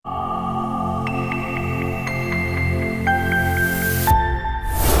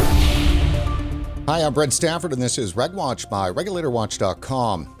Hi, I'm Brent Stafford, and this is RegWatch by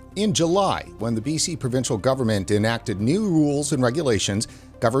RegulatorWatch.com. In July, when the BC provincial government enacted new rules and regulations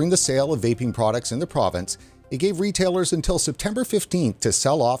governing the sale of vaping products in the province, it gave retailers until September 15th to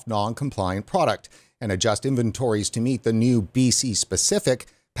sell off non-compliant product and adjust inventories to meet the new BC-specific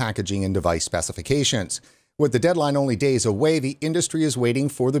packaging and device specifications. With the deadline only days away, the industry is waiting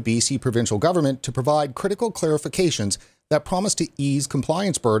for the BC provincial government to provide critical clarifications that promise to ease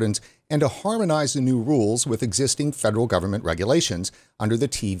compliance burdens and to harmonize the new rules with existing federal government regulations under the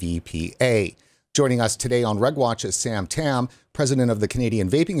TVPA. Joining us today on RegWatch is Sam Tam, president of the Canadian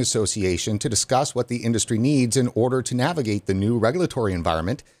Vaping Association, to discuss what the industry needs in order to navigate the new regulatory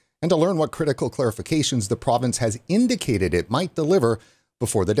environment and to learn what critical clarifications the province has indicated it might deliver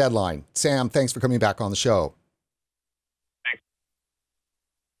before the deadline. Sam, thanks for coming back on the show. Thanks.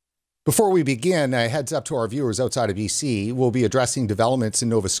 Before we begin, a heads up to our viewers outside of BC, we'll be addressing developments in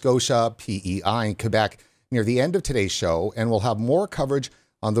Nova Scotia, PEI, and Quebec near the end of today's show, and we'll have more coverage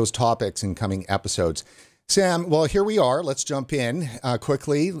on those topics in coming episodes. Sam, well, here we are. Let's jump in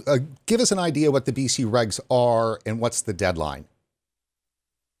quickly. Give us an idea what the BC regs are and what's the deadline.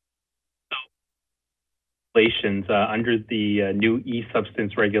 Under the new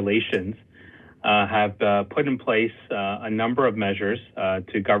e-substance regulations have put in place a number of measures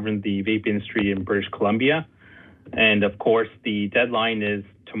to govern the vape industry in British Columbia. And of course, the deadline is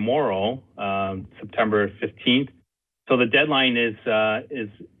tomorrow, September 15th. So the deadline is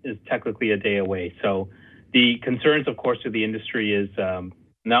technically a day away. So the concerns, of course, to the industry is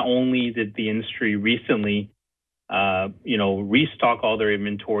not only did the industry recently restock all their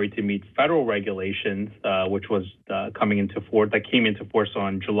inventory to meet federal regulations, which was came into force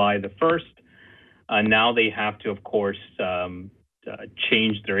on July the 1st. Now they have to, of course,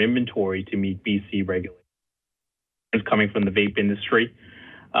 change their inventory to meet BC regulations coming from the vape industry.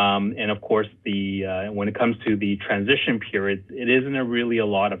 And of course, when it comes to the transition period, it isn't really a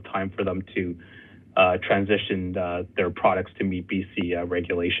lot of time for them to transition their products to meet BC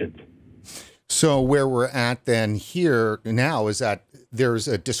regulations. So where we're at then here now is that there's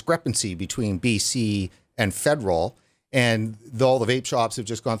a discrepancy between BC and federal, and all the vape shops have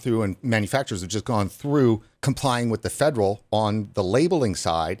just gone through and manufacturers have just gone through complying with the federal on the labeling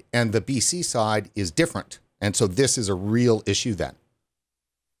side, and the BC side is different. And so this is a real issue then.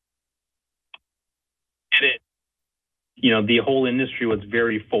 The whole industry was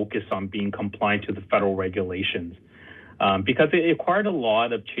very focused on being compliant to the federal regulations. Because it required a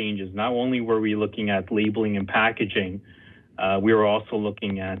lot of changes. Not only were we looking at labeling and packaging, we were also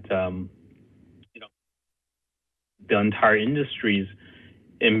looking at the entire industry's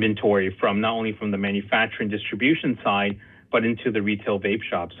inventory, from not only from the manufacturing distribution side, but into the retail vape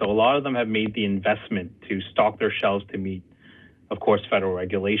shops. So a lot of them have made the investment to stock their shelves to meet, of course, federal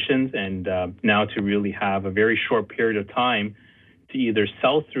regulations, and now to really have a very short period of time to either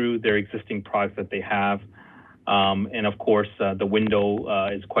sell through their existing products that they have. And of course, the window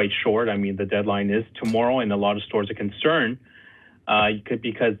is quite short. I mean, the deadline is tomorrow, and a lot of stores are concerned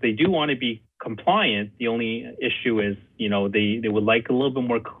because they do want to be compliant. The only issue is, they would like a little bit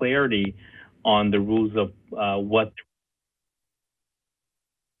more clarity on the rules of what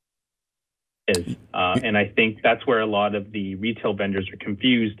is. And I think that's where a lot of the retail vendors are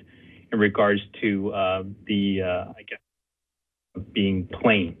confused in regards to being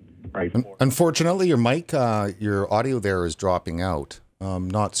plain. Right. Unfortunately, your mic, your audio there is dropping out.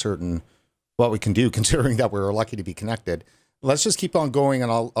 Not certain what we can do, considering that we're lucky to be connected. Let's just keep on going,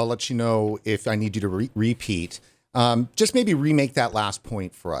 and I'll let you know if I need you to repeat. Just maybe remake that last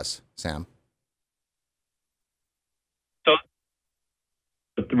point for us, Sam. So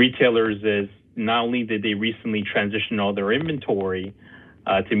the retailers is not only did they recently transition all their inventory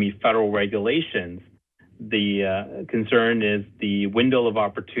to meet federal regulations, the concern is the window of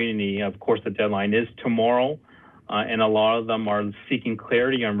opportunity. Of course, the deadline is tomorrow, and a lot of them are seeking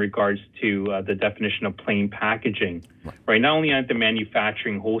clarity in regards to the definition of plain packaging. Right? Not only at the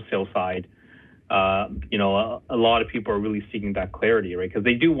manufacturing wholesale side, a lot of people are really seeking that clarity, right? Because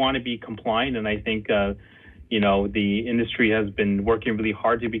they do want to be compliant, and I think, the industry has been working really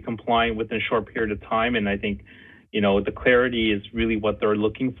hard to be compliant within a short period of time, and I think the clarity is really what they're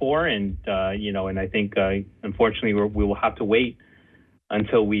looking for. And, and I think, unfortunately, we will have to wait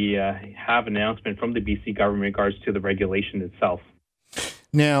until we have an announcement from the BC government in regards to the regulation itself.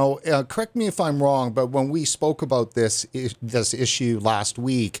 Now, correct me if I'm wrong, but when we spoke about this issue last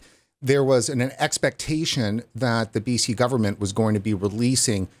week, there was an expectation that the BC government was going to be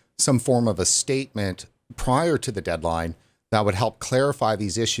releasing some form of a statement prior to the deadline that would help clarify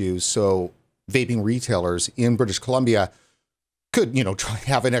these issues so vaping retailers in British Columbia could, try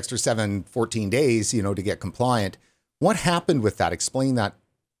have an extra 14 days, to get compliant. What happened with that? Explain that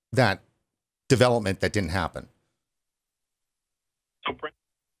development that didn't happen. So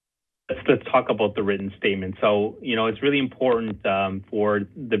let's talk about the written statement. So, it's really important for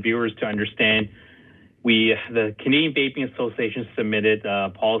the viewers to understand the Canadian Vaping Association submitted a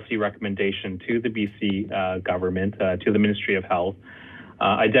policy recommendation to the BC government, to the Ministry of Health,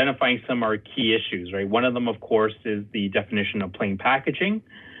 identifying some of our key issues, right? One of them, of course, is the definition of plain packaging.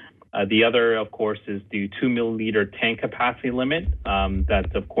 The other, of course, is the 2 milliliter tank capacity limit.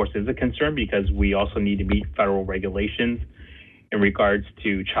 That, of course, is a concern because we also need to meet federal regulations in regards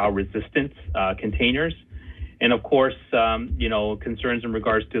to child resistance containers. And of course, concerns in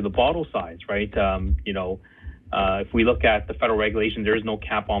regards to the bottle size, right? If we look at the federal regulations, there is no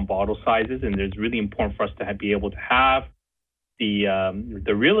cap on bottle sizes, and it's really important for us to be able to have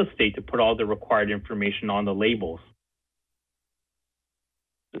the real estate to put all the required information on the labels.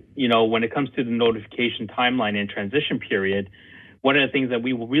 When it comes to the notification timeline and transition period, one of the things that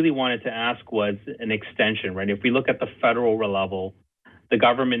we really wanted to ask was an extension, right? If we look at the federal level, the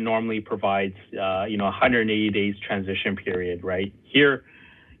government normally provides, 180 days transition period, right? Here,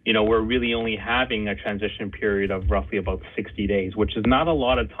 we're really only having a transition period of roughly about 60 days, which is not a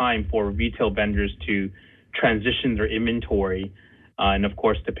lot of time for retail vendors to transition their inventory, and of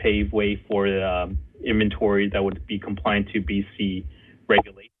course to pave way for inventory that would be compliant to BC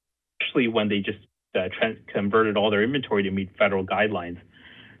regulations, especially when they just converted all their inventory to meet federal guidelines.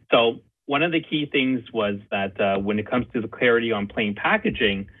 So one of the key things was that when it comes to the clarity on plain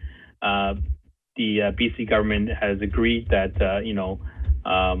packaging, the BC government has agreed that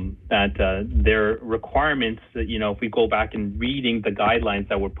their requirements, if we go back and reading the guidelines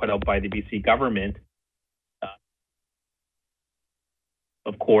that were put out by the BC government,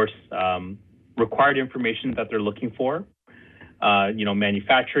 of course, required information that they're looking for,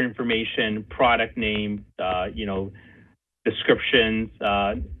 manufacturer information, product name, descriptions,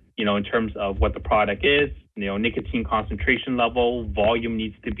 in terms of what the product is, nicotine concentration level, volume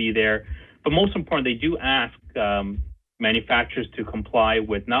needs to be there. But most important, they do ask manufacturers to comply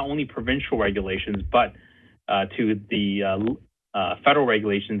with not only provincial regulations, but to the federal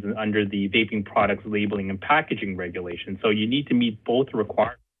regulations under the vaping products labeling and packaging regulations. So you need to meet both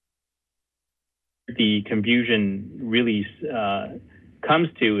requirements. The confusion really comes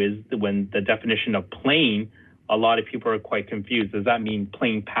to is when the definition of plain, a lot of people are quite confused. Does that mean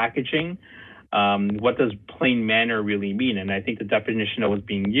plain packaging? What does plain manner really mean? And I think the definition that was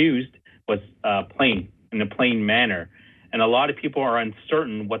being used was plain, in a plain manner. And a lot of people are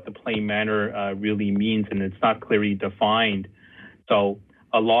uncertain what the plain manner really means, and it's not clearly defined. So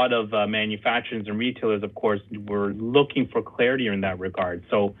a lot of manufacturers and retailers, of course, were looking for clarity in that regard.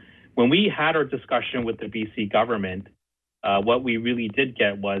 So when we had our discussion with the BC government, what we really did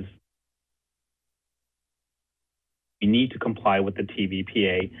get was we need to comply with the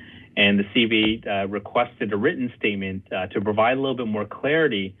TVPA, and the CVA requested a written statement to provide a little bit more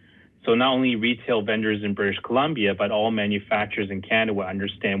clarity. So not only retail vendors in British Columbia, but all manufacturers in Canada will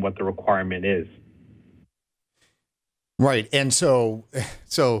understand what the requirement is. Right. And so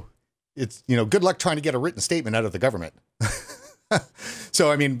it's, good luck trying to get a written statement out of the government.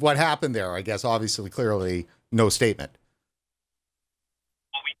 So, I mean, what happened there? I guess, obviously, clearly, no statement.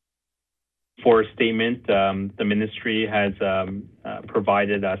 For a statement, the ministry has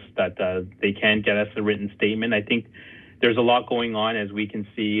provided us that they can get us a written statement. I think there's a lot going on, as we can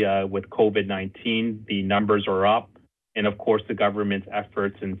see with COVID-19. The numbers are up. And, of course, the government's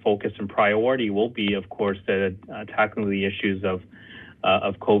efforts and focus and priority will be, of course, tackling the issues of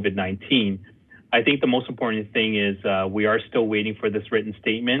COVID-19. I think the most important thing is we are still waiting for this written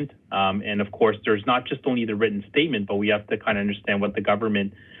statement. And, of course, there's not just only the written statement, but we have to kind of understand what the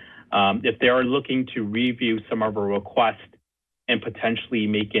government, if they are looking to review some of our requests and potentially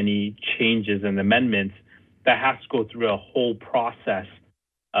make any changes and amendments, that has to go through a whole process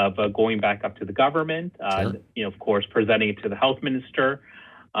of going back up to the government, Sure. Of course, presenting it to the health minister.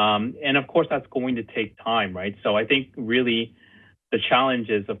 And, of course, that's going to take time, right? So I think really the challenge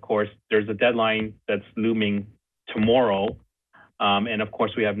is, of course, there's a deadline that's looming tomorrow. And, of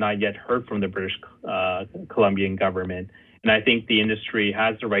course, we have not yet heard from the British Columbian government. And I think the industry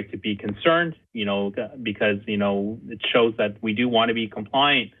has the right to be concerned, because, it shows that we do want to be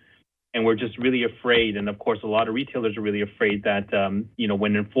compliant. And we're just really afraid. And, of course, a lot of retailers are really afraid that,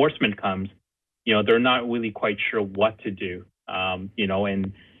 when enforcement comes, they're not really quite sure what to do, and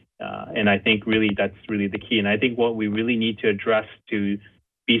I think really that's really the key. And I think what we really need to address to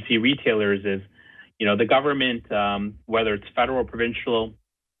BC retailers is, the government, whether it's federal or provincial,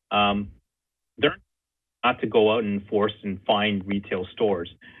 they're not to go out and enforce and find retail stores.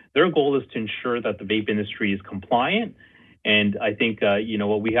 Their goal is to ensure that the vape industry is compliant. And I think,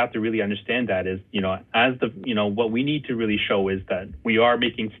 what we have to really understand that is, what we need to really show is that we are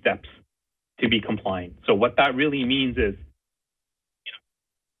making steps to be compliant. So what that really means is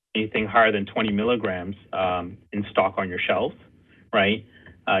anything higher than 20 milligrams in stock on your shelves, right?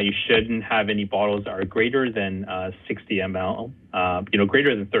 You shouldn't have any bottles that are greater than 60 ml,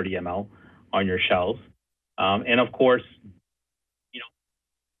 greater than 30 ml on your shelves. And of course,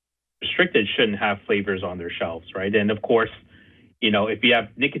 restricted shouldn't have flavors on their shelves, right? And of course, if you have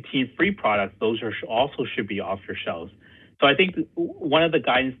nicotine-free products, those also should be off your shelves. So I think one of the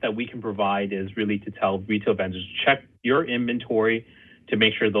guidance that we can provide is really to tell retail vendors, check your inventory to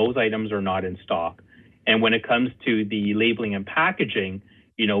make sure those items are not in stock. And when it comes to the labeling and packaging,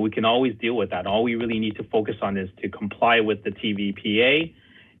 we can always deal with that. All we really need to focus on is to comply with the TVPA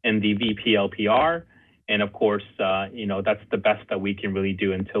and the VPLPR. And of course, that's the best that we can really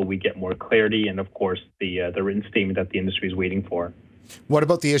do until we get more clarity. And of course, the written statement that the industry is waiting for. What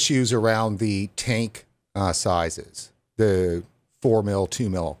about the issues around the tank sizes, the 4 mil, 2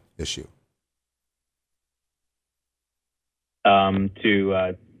 mil issue?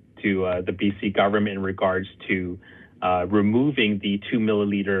 To the BC government in regards to removing the 2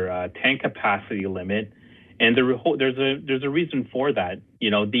 milliliter tank capacity limit. And there's a reason for that.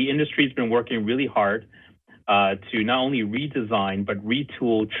 The industry's been working really hard to not only redesign but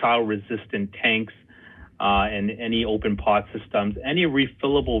retool child-resistant tanks and any open pod systems, any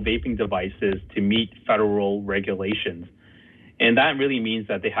refillable vaping devices to meet federal regulations. And that really means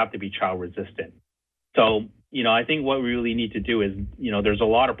that they have to be child-resistant. So, I think what we really need to do is, there's a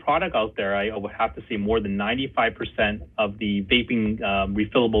lot of product out there. I would have to say more than 95% of the vaping,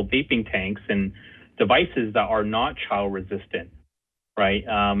 refillable vaping tanks and devices that are not child resistant, right?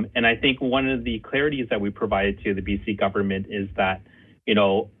 And I think one of the clarities that we provided to the BC government is that,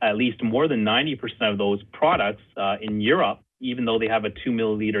 at least more than 90% of those products in Europe, even though they have a 2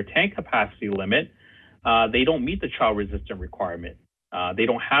 milliliter tank capacity limit, they don't meet the child resistant requirement. They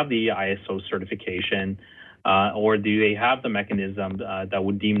don't have the ISO certification, or do they have the mechanism that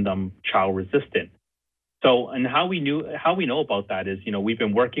would deem them child resistant? So, and how we know about that is, we've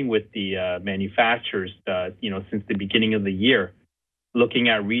been working with the manufacturers, since the beginning of the year, looking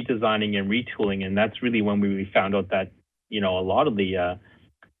at redesigning and retooling, and that's really when we found out that, a lot of the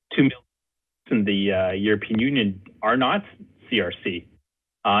 2 mil in the European Union are not CRC,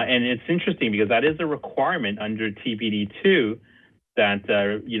 and it's interesting because that is a requirement under TPD2 that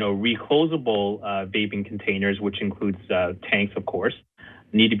reclosable vaping containers, which includes tanks, of course,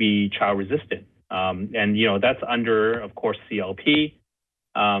 need to be child resistant. And, that's under, of course, CLP.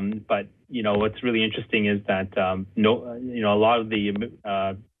 But, what's really interesting is that, a lot of the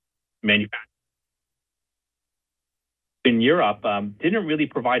manufacturers in Europe didn't really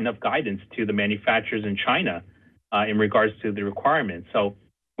provide enough guidance to the manufacturers in China in regards to the requirements. So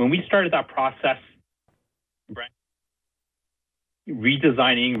when we started that process,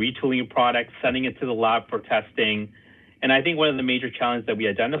 redesigning, retooling a product, sending it to the lab for testing. And I think one of the major challenges that we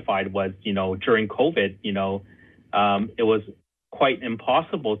identified was, during COVID, it was quite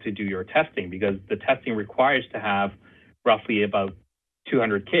impossible to do your testing because the testing requires to have roughly about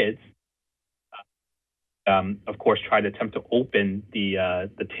 200 kids, of course, try to attempt to open the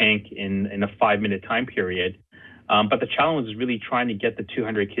tank in a 5-minute time period. But the challenge is really trying to get the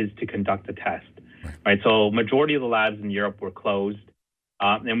 200 kids to conduct the test. Right, so majority of the labs in Europe were closed,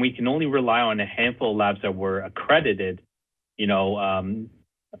 and we can only rely on a handful of labs that were accredited,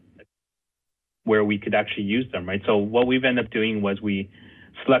 where we could actually use them. Right, so what we've ended up doing was we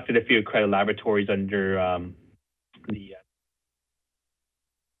selected a few accredited laboratories under the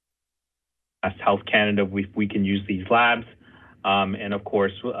Health Canada. We can use these labs, and of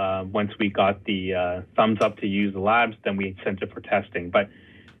course, once we got the thumbs up to use the labs, then we sent it for testing. But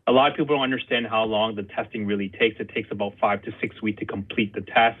a lot of people don't understand how long the testing really takes. It takes about 5 to 6 weeks to complete the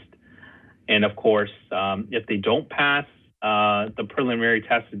test. And of course, if they don't pass the preliminary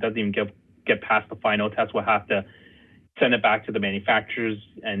test, it doesn't even get past the final test. We'll have to send it back to the manufacturers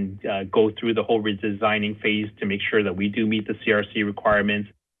and go through the whole redesigning phase to make sure that we do meet the CRC requirements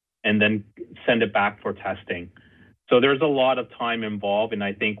and then send it back for testing. So there's a lot of time involved. And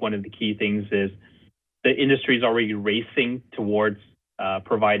I think one of the key things is the industry is already racing towards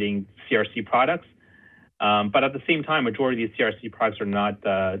providing CRC products, but at the same time, majority of these CRC products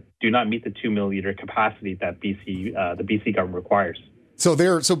do not meet the 2 milliliter capacity that the BC government requires. So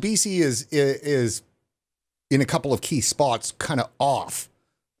BC is in a couple of key spots, kind of off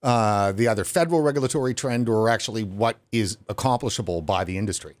the either federal regulatory trend or actually what is accomplishable by the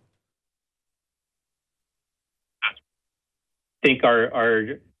industry. think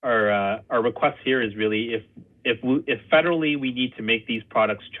our request here is really if federally we need to make these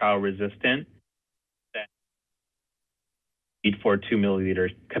products child resistant, then need for a 2 milliliter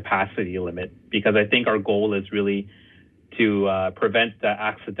capacity limit, because I think our goal is really to prevent the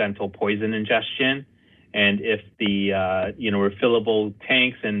accidental poison ingestion. And if the refillable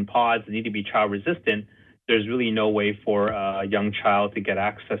tanks and pods need to be child resistant, there's really no way for a young child to get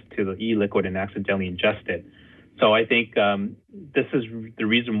access to the e-liquid and accidentally ingest it. So I think this is the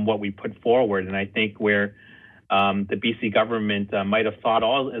reason what we put forward, and I think where the BC government might have thought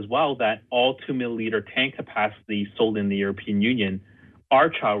as well that all 2 milliliter tank capacity sold in the European Union are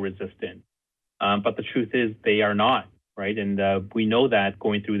child resistant, but the truth is they are not, right? And we know that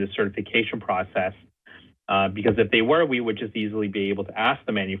going through the certification process, because if they were, we would just easily be able to ask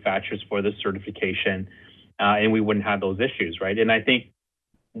the manufacturers for the certification, and we wouldn't have those issues, right? And I think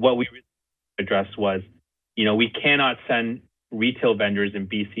what we really addressed was, we cannot send retail vendors in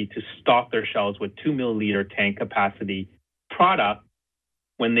BC to stock their shelves with 2 milliliter tank capacity product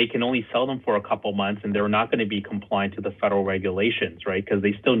when they can only sell them for a couple months and they're not going to be compliant to the federal regulations, right? Because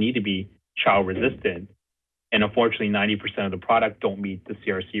they still need to be child resistant. And unfortunately, 90% of the product don't meet the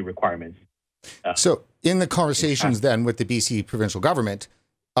CRC requirements. So in the conversations then with the BC provincial government,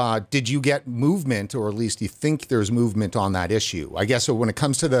 did you get movement, or at least you think there's movement on that issue? I guess so when it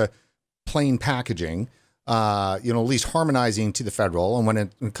comes to the plain packaging, at least harmonizing to the federal, and when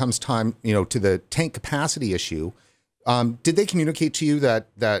it comes time, to the tank capacity issue, did they communicate to you that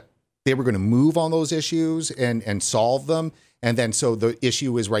they were going to move on those issues and solve them? And then so the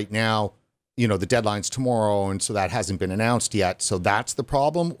issue is right now, the deadline's tomorrow, and so that hasn't been announced yet. So that's the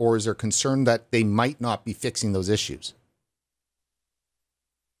problem, or is there concern that they might not be fixing those issues?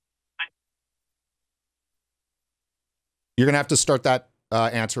 You're going to have to start that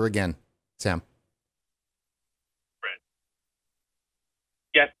answer again, Sam.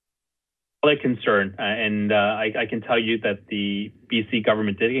 Yes, valid concern, and I can tell you that the BC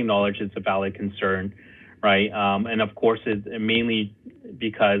government did acknowledge it's a valid concern, right? And of course, it's mainly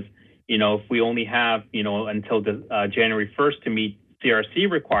because if we only have, until January 1st to meet CRC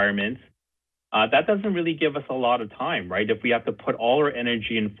requirements, that doesn't really give us a lot of time, right? If we have to put all our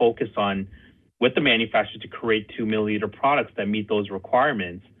energy and focus on with the manufacturers to create 2 milliliter products that meet those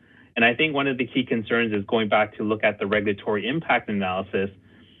requirements. And I think one of the key concerns is going back to look at the regulatory impact analysis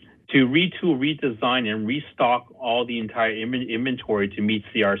to retool, redesign, and restock all the entire inventory to meet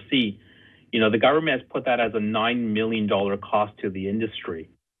CRC. The government has put that as a $9 million cost to the industry,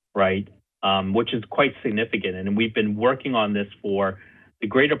 right? Which is quite significant. And we've been working on this for the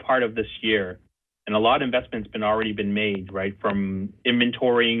greater part of this year. And a lot of investment's already been made, right? From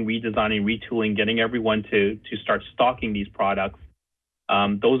inventorying, redesigning, retooling, getting everyone to start stocking these products.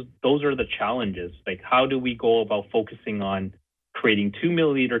 Those are the challenges. Like, how do we go about focusing on creating 2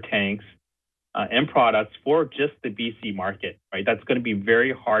 milliliter tanks and products for just the BC market, right? That's going to be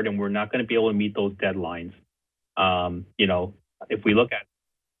very hard, and we're not going to be able to meet those deadlines. If we look at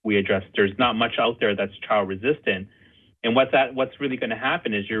there's not much out there that's child resistant. And what's really going to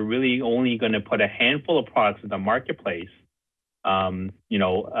happen is you're really only going to put a handful of products in the marketplace,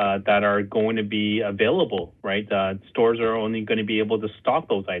 that are going to be available, right? Stores are only going to be able to stock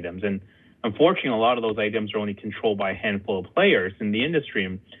those items. And unfortunately, a lot of those items are only controlled by a handful of players in the industry,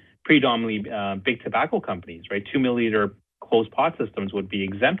 and predominantly big tobacco companies, right? 2 milliliter closed pod systems would be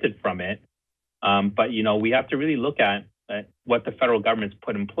exempted from it. But, we have to really look at what the federal government's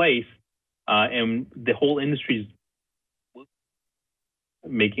put in place, and the whole industry's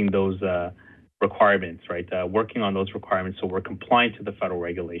making those requirements, right? Working on those requirements so we're compliant to the federal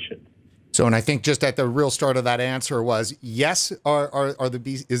regulations. So, and I think just at the real start of that answer was yes. Is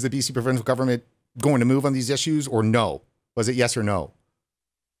the BC provincial government going to move on these issues, or no? Was it yes or no?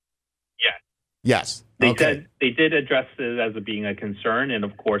 Yes. Yes. They did address it as being a concern, and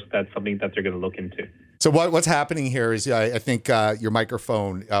of course, that's something that they're going to look into. So what's happening here is I think your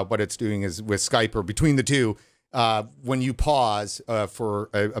microphone, what it's doing is with Skype or between the two, when you pause for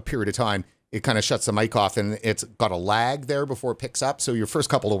a period of time, it kind of shuts the mic off, and it's got a lag there before it picks up. So your first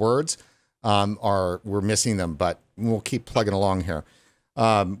couple of words we're missing them, but we'll keep plugging along here.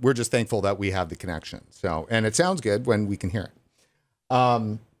 We're just thankful that we have the connection. So, and it sounds good when we can hear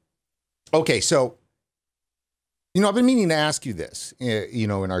it. Okay, so I've been meaning to ask you this,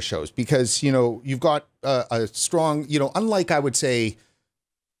 in our shows, because, you've got a strong, unlike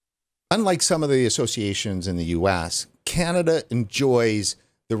some of the associations in the U.S., Canada enjoys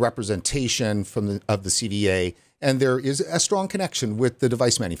the representation of the CDA, and there is a strong connection with the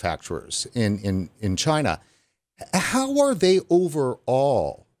device manufacturers in China. How are they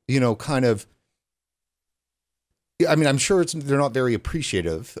overall, kind of I mean, I'm sure they're not very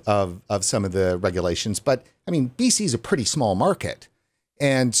appreciative of some of the regulations, but I mean, BC is a pretty small market.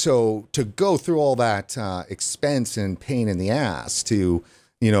 And so to go through all that expense and pain in the ass to,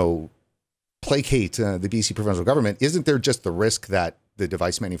 you know, placate the BC provincial government, isn't there just the risk that the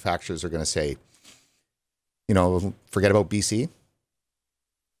device manufacturers are going to say, you know, forget about BC?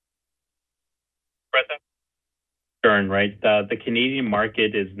 Right. The Canadian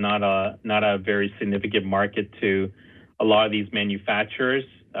market is not a very significant market to a lot of these manufacturers.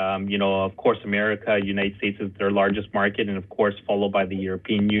 You know, of course, America, United States is their largest market, and of course, followed by the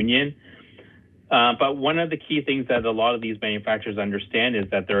European Union. But one of the key things that a lot of these manufacturers understand is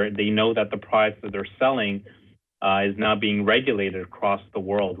that they know that the products that they're selling is now being regulated across the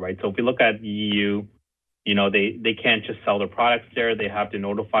world, right? So if we look at the EU, you know, they can't just sell their products there. They have to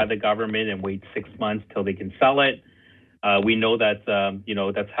notify the government and wait 6 months till they can sell it. We know that, you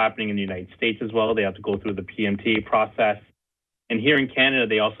know, that's happening in the United States as well. They have to go through the PMTA process. And here in Canada,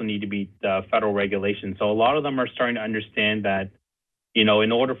 they also need to meet federal regulations. So a lot of them are starting to understand that, you know,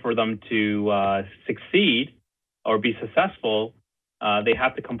 in order for them to succeed or be successful, they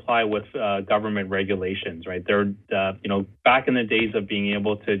have to comply with government regulations, right? They're, you know, back in the days of being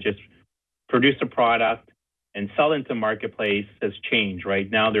able to just produce a product and sell into marketplace has changed, right?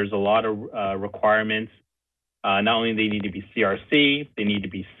 Now there's a lot of requirements. Not only they need to be CRC, they need to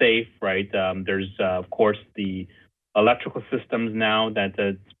be safe, right? There's, of course, the electrical systems now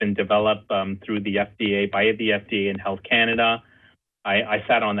that's been developed through the FDA, by the FDA and Health Canada. I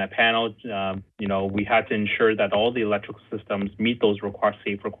sat on that panel. You know, we had to ensure that all the electrical systems meet those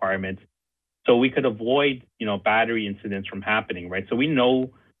safe requirements so we could avoid, you know, battery incidents from happening, right? So we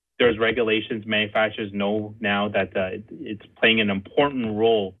know there's regulations. Manufacturers know now that it's playing an important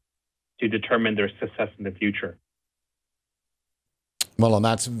role to determine their success in the future. Well, and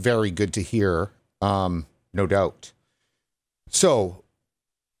that's very good to hear, no doubt. So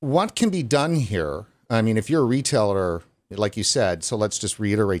what can be done here? I mean, if you're a retailer, like you said, so let's just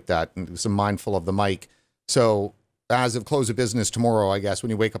reiterate that and be mindful of the mic. So as of close of business tomorrow, I guess, when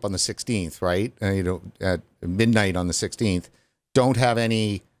you wake up on the 16th, right? You know, at midnight on the 16th, don't have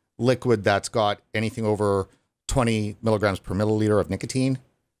any liquid that's got anything over 20 milligrams per milliliter of nicotine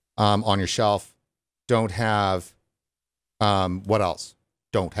on your shelf. Don't have, what else?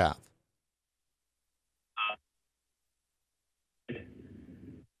 Don't have.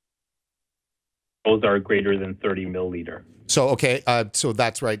 Those are greater than 30 milliliter. So, okay, so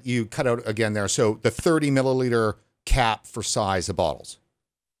that's right. You cut out again there. So the 30 milliliter cap for size of bottles.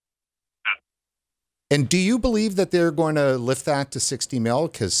 And do you believe that they're going to lift that to 60 mil?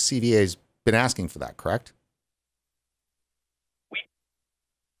 Because CVA's been asking for that, correct?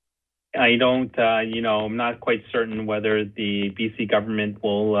 I don't, you know, I'm not quite certain whether the BC government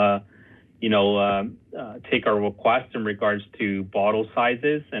will, you know, take our request in regards to bottle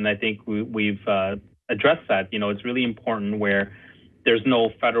sizes. And I think we've addressed that. You know, it's really important where there's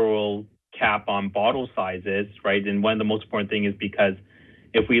no federal cap on bottle sizes, right? And one of the most important thing is because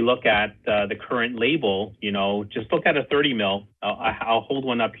if we look at the current label, you know, just look at a 30 mil. I'll hold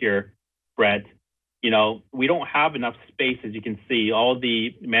one up here, Brett. You know, we don't have enough space, as you can see, all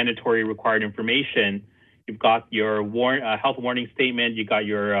the mandatory required information. You've got your health warning statement, you got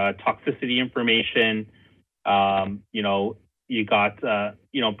your toxicity information, you know, you got,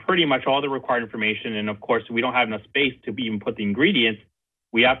 you know, pretty much all the required information. And of course, we don't have enough space to even put the ingredients.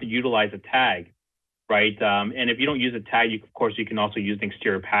 We have to utilize a tag, right? And if you don't use a tag, of course, you can also use an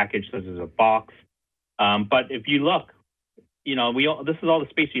exterior package, such as a box. But if you look, you know, this is all the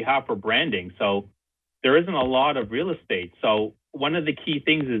space you have for branding. So there isn't a lot of real estate. So one of the key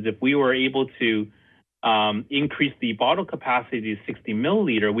things is if we were able to increase the bottle capacity to 60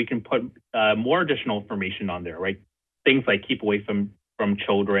 milliliter, we can put more additional information on there, right? Things like keep away from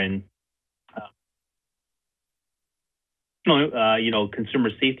children, you know,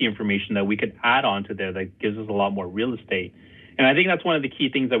 consumer safety information that we could add on to there that gives us a lot more real estate. And I think that's one of the key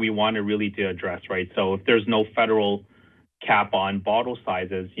things that we want to really to address, right? So if there's no federal cap on bottle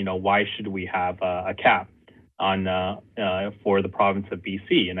sizes, you know, why should we have a cap on for the province of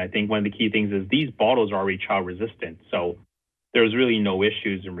BC? And I think one of the key things is these bottles are already child resistant. So there's really no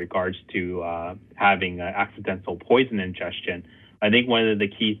issues in regards to having accidental poison ingestion. I think one of the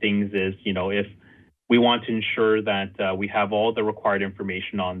key things is, you know, if we want to ensure that we have all the required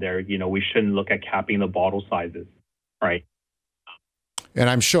information on there, you know, we shouldn't look at capping the bottle sizes, right? And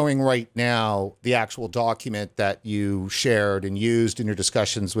I'm showing right now the actual document that you shared and used in your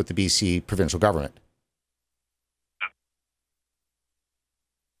discussions with the BC provincial government.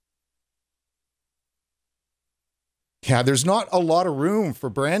 Yeah, there's not a lot of room for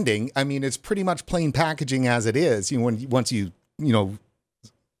branding. I mean, it's pretty much plain packaging as it is. Once you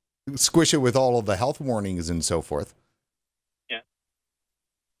squish it with all of the health warnings and so forth. Yeah.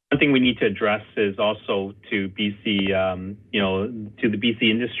 One thing we need to address is also to BC, to the BC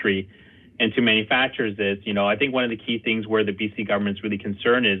industry and to manufacturers is, I think one of the key things where the BC government's really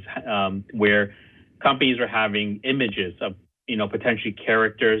concerned is where companies are having images of, potentially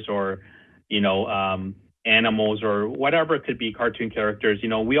characters or, animals or whatever it could be, cartoon characters.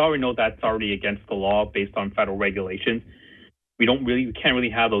 We already know that's already against the law based on federal regulations. We can't really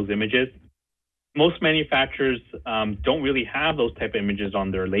have those images. Most manufacturers don't really have those type of images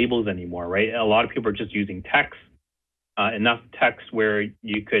on their labels anymore, right? A lot of people are just using text, enough text where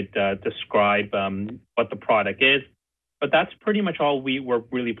you could describe what the product is. But that's pretty much all we were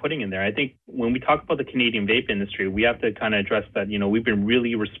really putting in there. I think when we talk about the Canadian vape industry, we have to kind of address that, we've been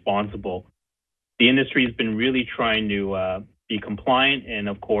really responsible. The industry has been really trying to be compliant and,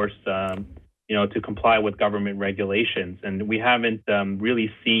 of course, to comply with government regulations. And we haven't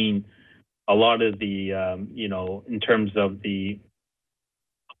really seen a lot of the, in terms of the,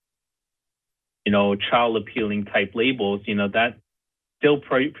 child appealing type labels, that still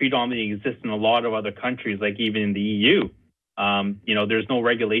predominantly exists in a lot of other countries, like even in the EU. There's no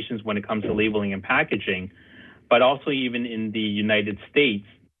regulations when it comes to labeling and packaging, but also even in the United States,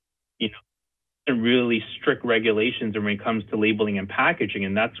 really strict regulations when it comes to labeling and packaging,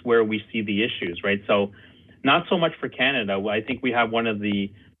 and that's where we see the issues, right? So not so much for Canada. I think we have one of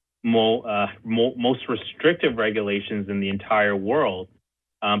the most restrictive regulations in the entire world,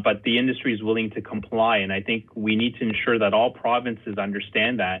 but the industry is willing to comply, and I think we need to ensure that all provinces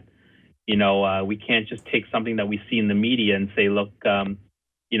understand that. We can't just take something that we see in the media and say, look,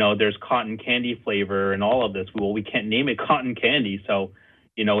 there's cotton candy flavor and all of this. Well, we can't name it cotton candy, so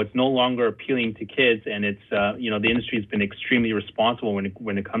it's no longer appealing to kids, and it's the industry has been extremely responsible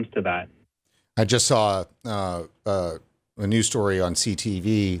when it comes to that. I just saw a news story on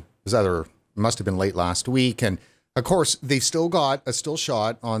CTV. Must have been late last week, and of course they still got a still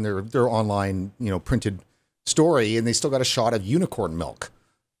shot on their online printed story, and they still got a shot of unicorn milk,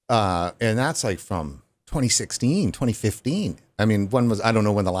 and that's like from 2016, 2015. I mean, I don't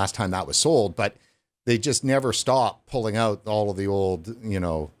know when the last time that was sold, but they just never stop pulling out all of the old,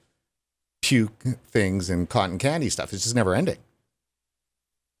 puke things and cotton candy stuff. It's just never ending.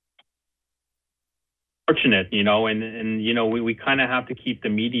 Fortunate, we kind of have to keep the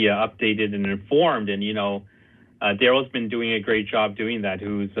media updated and informed. And, Daryl's been doing a great job doing that.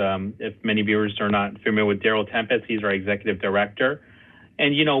 If many viewers are not familiar with Daryl Tempest, he's our executive director.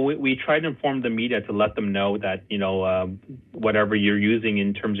 And, we try to inform the media to let them know that, whatever you're using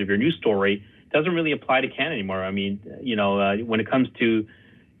in terms of your news story doesn't really apply to Canada anymore. I mean, when it comes to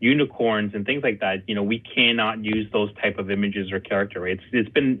unicorns and things like that, we cannot use those type of images or character. Right? It's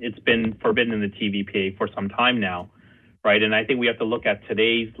been forbidden in the TVPA for some time now, right? And I think we have to look at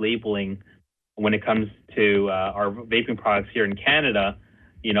today's labeling when it comes to our vaping products here in Canada.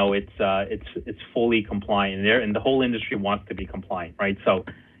 It's fully compliant, and the whole industry wants to be compliant, right? So,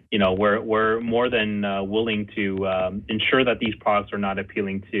 we're more than willing to ensure that these products are not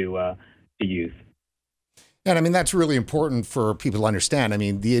appealing to youth. And I mean, that's really important for people to understand. I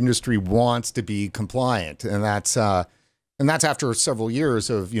mean, the industry wants to be compliant, and that's after several years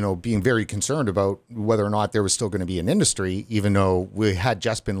of, being very concerned about whether or not there was still going to be an industry, even though we had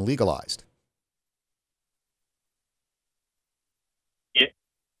just been legalized. Yeah.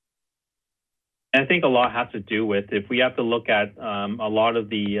 And I think a lot has to do with, if we have to look at a lot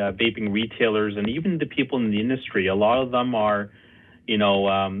of the vaping retailers and even the people in the industry, a lot of them are,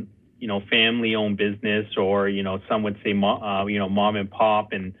 family-owned business, or some would say mom and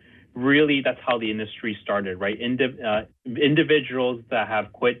pop, and really that's how the industry started, right? Individuals that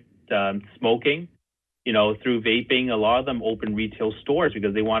have quit smoking, through vaping, a lot of them open retail stores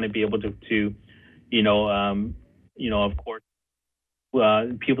because they want to be able to of course,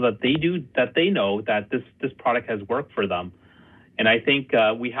 people that they know that this product has worked for them, and I think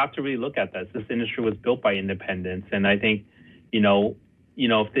we have to really look at this. This industry was built by independents, and I think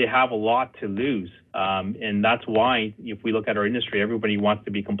if they have a lot to lose, and that's why if we look at our industry, everybody wants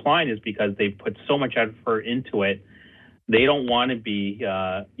to be compliant, is because they've put so much effort into it. They don't want to be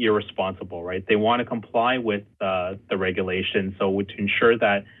irresponsible, right? They want to comply with the regulations, so to ensure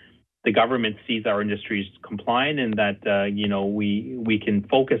that the government sees our industry is compliant, and that we can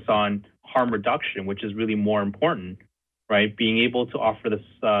focus on harm reduction, which is really more important, right? Being able to offer this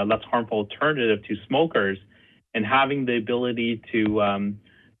less harmful alternative to smokers, and having the ability to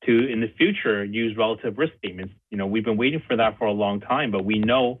in the future use relative risk statements. We've been waiting for that for a long time, but we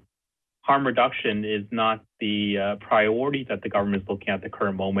know harm reduction is not the priority that the government is looking at the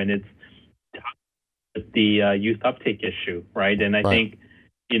current moment. It's the youth uptake issue, right? And I think,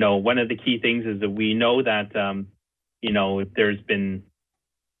 one of the key things is that we know that, there's been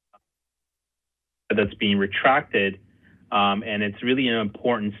that's being retracted, and it's really an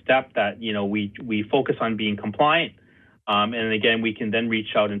important step that, we focus on being compliant. And again, we can then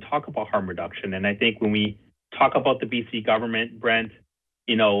reach out and talk about harm reduction. And I think when we talk about the BC government, Brent,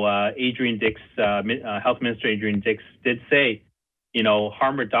 Adrian Dix, Health Minister Adrian Dix did say,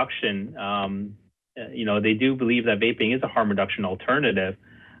 harm reduction, they do believe that vaping is a harm reduction alternative.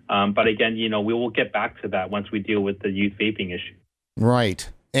 But again, we will get back to that once we deal with the youth vaping issue. Right.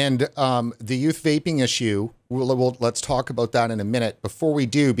 And the youth vaping issue, let's talk about that in a minute. Before we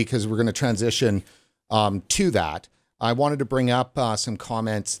do, because we're going to transition to that, I wanted to bring up some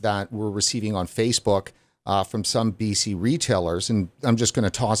comments that we're receiving on Facebook from some BC retailers. And I'm just going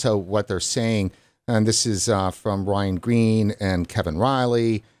to toss out what they're saying. And this is from Ryan Green and Kevin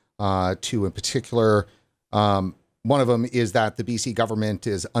Riley, two in particular. One of them is that the BC government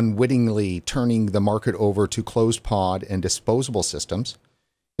is unwittingly turning the market over to closed pod and disposable systems.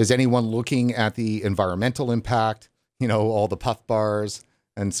 Is anyone looking at the environmental impact, all the puff bars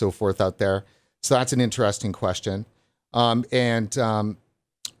and so forth out there? So that's an interesting question.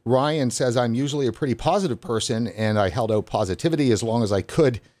 Ryan says, I'm usually a pretty positive person and I held out positivity as long as I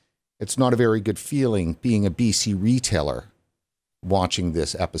could. It's not a very good feeling being a BC retailer watching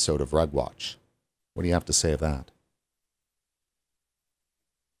this episode of Reg Watch. What do you have to say of that?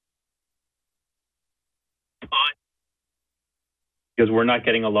 Because we're not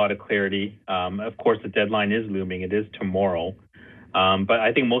getting a lot of clarity. Of course, the deadline is looming. It is tomorrow. But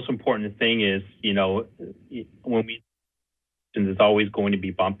I think most important thing is, when it's always going to be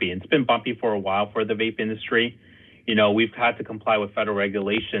bumpy. And it's been bumpy for a while for the vape industry. We've had to comply with federal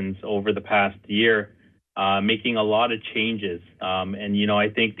regulations over the past year, making a lot of changes. And I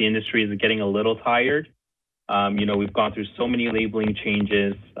think the industry is getting a little tired. We've gone through so many labeling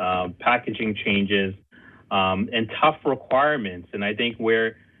changes, packaging changes, and tough requirements. And I think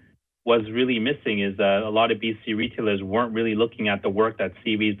where was really missing is a lot of BC retailers weren't really looking at the work that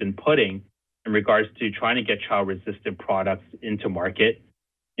CV has been putting in regards to trying to get child-resistant products into market.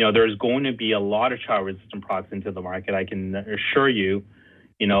 There's going to be a lot of child-resistant products into the market. I can assure you,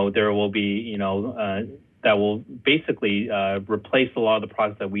 there will be, that will basically replace a lot of the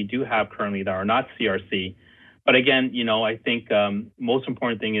products that we do have currently that are not CRC. But again, I think most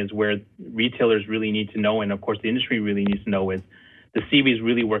important thing is where retailers really need to know, and of course the industry really needs to know, is the CV is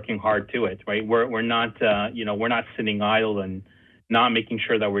really working hard to it, right? We're not, we're not sitting idle and not making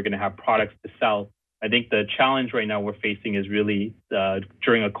sure that we're going to have products to sell. I think the challenge right now we're facing is really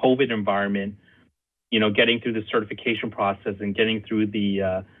during a COVID environment, getting through the certification process and getting through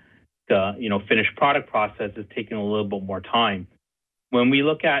the finished product process is taking a little bit more time. When we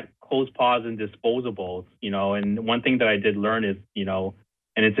look at closed pods and disposables, and one thing that I did learn is,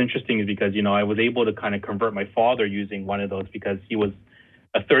 and it's interesting is because, I was able to kind of convert my father using one of those because he was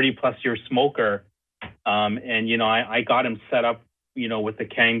a 30-plus year smoker. And, I got him set up, with the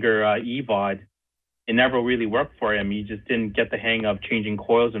Kanger EVOD. It never really worked for him. He just didn't get the hang of changing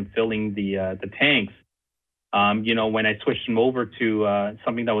coils and filling the tanks. When I switched him over to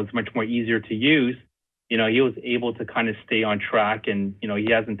something that was much more easier to use, he was able to kind of stay on track, and,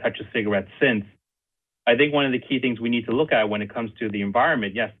 he hasn't touched a cigarette since. I think one of the key things we need to look at when it comes to the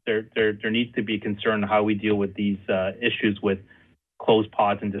environment, yes, there needs to be concern how we deal with these issues with closed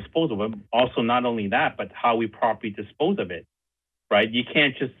pods and disposal. But also not only that, but how we properly dispose of it, right? You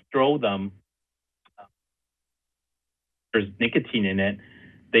can't just throw them. There's nicotine in it.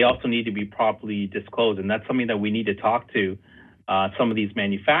 They also need to be properly disclosed. And that's something that we need to talk to some of these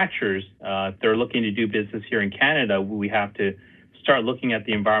manufacturers. If they're looking to do business here in Canada, we have to start looking at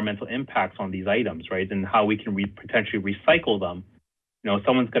the environmental impacts on these items, right? And how we can potentially recycle them.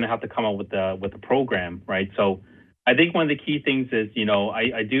 Someone's going to have to come up with a program, right? So I think one of the key things is,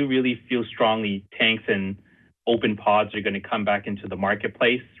 I do really feel strongly tanks and open pods are going to come back into the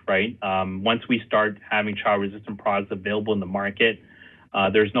marketplace, right? Once we start having child-resistant products available in the market,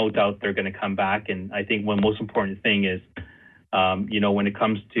 there's no doubt they're going to come back. And I think one most important thing is, when it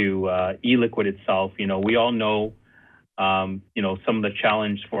comes to e-liquid itself, we all know, some of the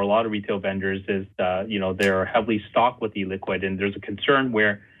challenge for a lot of retail vendors is, they're heavily stocked with e-liquid, and there's a concern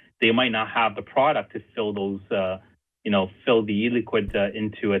where they might not have the product to fill those, fill the e-liquid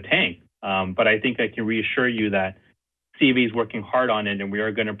into a tank. But I think I can reassure you that CV is working hard on it, and we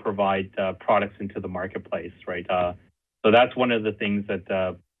are going to provide products into the marketplace, right? So that's one of the things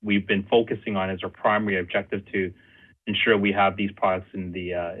that we've been focusing on as our primary objective to ensure we have these products in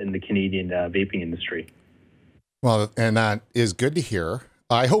the Canadian vaping industry. Well, and that is good to hear.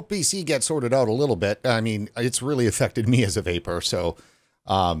 I hope BC gets sorted out a little bit. I mean, it's really affected me as a vapor. So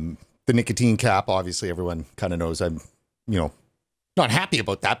the nicotine cap, obviously, everyone kind of knows I'm, not happy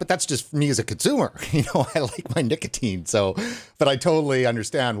about that, but that's just me as a consumer. I like my nicotine. So, but I totally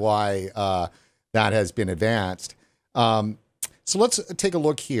understand why that has been advanced. So let's take a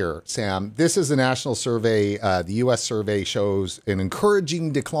look here, Sam. This is a national survey. The U.S. survey shows an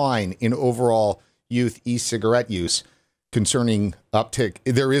encouraging decline in overall youth e-cigarette use, concerning uptick.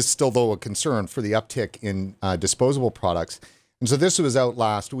 There is still, though, a concern for the uptick in disposable products. And so this was out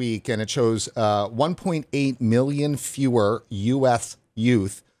last week, and it shows 1.8 million fewer U.S.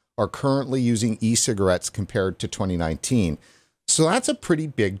 youth are currently using e-cigarettes compared to 2019. So that's a pretty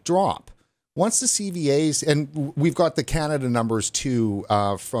big drop. Once the CVAs, and we've got the Canada numbers too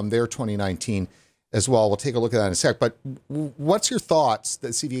from their 2019 as well. We'll take a look at that in a sec. But what's your thoughts, the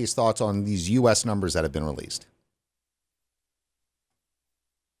CVA's thoughts on these U.S. numbers that have been released?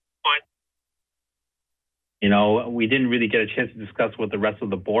 We didn't really get a chance to discuss with the rest of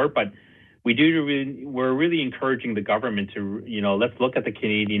the board, but we're really encouraging the government to, let's look at the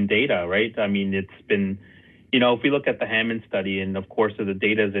Canadian data, right? I mean, it's been, if we look at the Hammond study, and of course, if the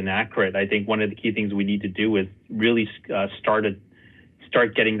data is inaccurate, I think one of the key things we need to do is really start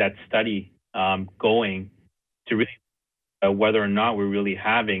getting that study going to really whether or not we're really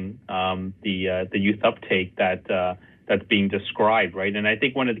having the youth uptake that's being described, right? And I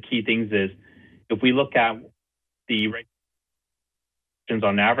think one of the key things is if we look at the regulations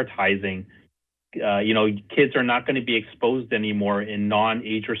on advertising, kids are not going to be exposed anymore in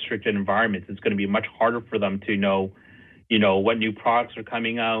non-age restricted environments. It's going to be much harder for them to know, what new products are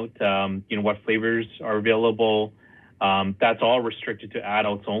coming out, what flavors are available. That's all restricted to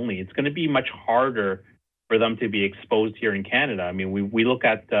adults only. It's going to be much harder for them to be exposed here in Canada. I mean, we look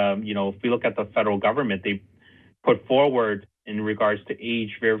at, if we look at the federal government, they put forward in regards to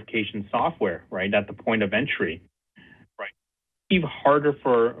age verification software, right, at the point of entry, right? It's even harder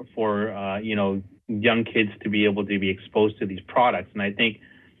for young kids to be able to be exposed to these products. And I think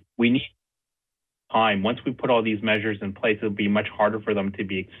we need time. Once we put all these measures in place, it'll be much harder for them to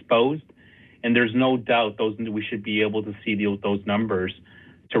be exposed. And there's no doubt we should be able to see those numbers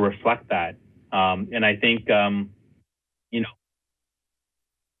to reflect that. And I think, look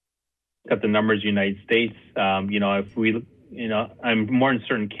at the numbers, United States, if we, I'm more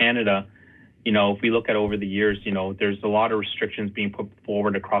certain Canada, if we look at over the years, there's a lot of restrictions being put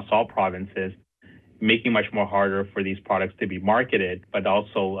forward across all provinces, making much more harder for these products to be marketed, but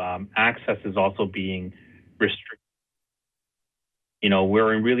also access is also being restricted.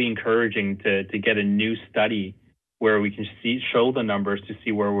 We're really encouraging to get a new study where we can show the numbers to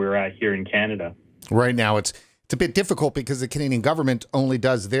see where we're at here in Canada. Right now, it's a bit difficult because the Canadian government only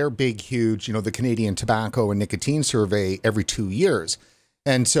does their big, huge, the Canadian Tobacco and Nicotine Survey every 2 years.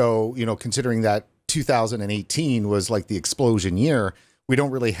 And so, considering that 2018 was like the explosion year, we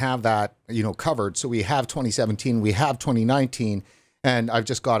don't really have that, covered. So we have 2017, we have 2019, and I've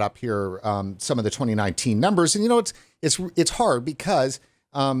just got up here some of the 2019 numbers. And, it's hard because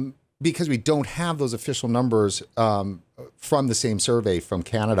we don't have those official numbers from the same survey from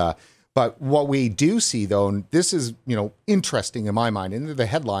Canada. But what we do see, though, and this is, interesting in my mind, and the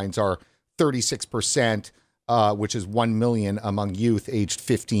headlines are 36%, which is 1 million among youth aged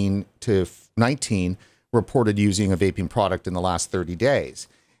 15 to 19 reported using a vaping product in the last 30 days.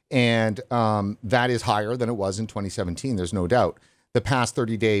 And that is higher than it was in 2017, there's no doubt. The past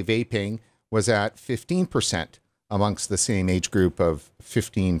 30-day vaping was at 15% amongst the same age group of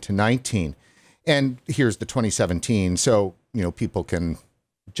 15 to 19. And here's the 2017. So, people can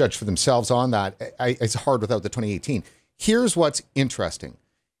judge for themselves on that. It's hard without the 2018. Here's what's interesting.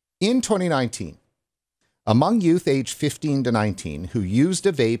 In 2019, among youth aged 15 to 19 who used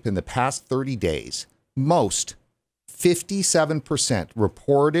a vape in the past 30 days, most, 57%,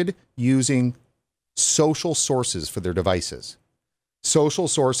 reported using social sources for their devices. Social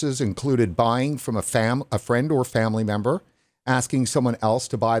sources included buying from a friend or family member, asking someone else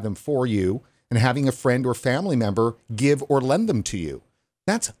to buy them for you, and having a friend or family member give or lend them to you.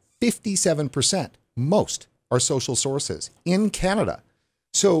 That's 57%. Most are social sources in Canada.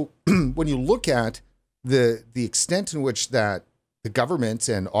 So when you look at the extent in which that the government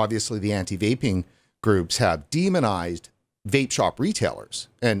and obviously the anti-vaping groups have demonized vape shop retailers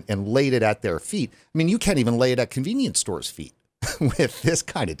and laid it at their feet. I mean, you can't even lay it at convenience stores' feet with this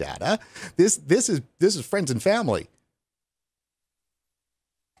kind of data. This is friends and family.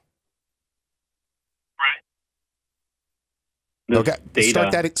 Right. Okay,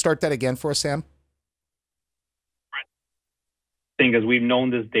 start that again for us, Sam. thing is we've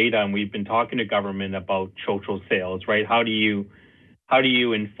known this data and we've been talking to government about social sales, right? How do you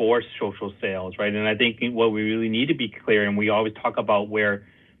enforce social sales, right? And I think what we really need to be clear, and we always talk about where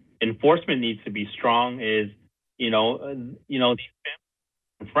enforcement needs to be strong, is these family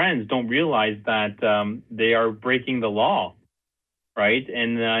and friends don't realize that they are breaking the law, right?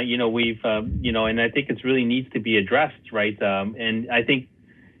 And and I think it really needs to be addressed, right? And I think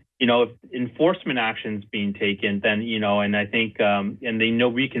if enforcement actions being taken, then and I think and they know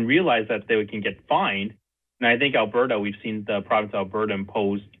we can realize that they can get fined. And I think Alberta, we've seen the province of Alberta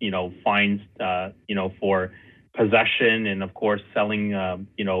impose, fines, for possession and, of course, selling,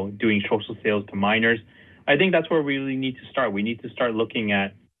 doing social sales to minors. I think that's where we really need to start. We need to start looking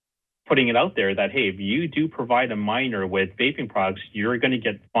at putting it out there that, hey, if you do provide a minor with vaping products, you're going to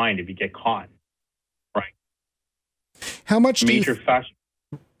get fined if you get caught. Right. How much major fashion?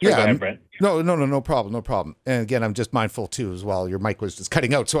 Yeah. Go ahead, Brett. No problem. And again, I'm just mindful too, as well. Your mic was just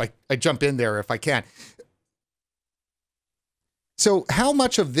cutting out, so I jump in there if I can. So how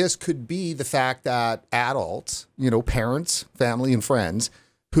much of this could be the fact that adults, parents, family, and friends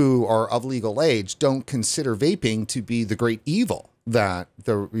who are of legal age don't consider vaping to be the great evil that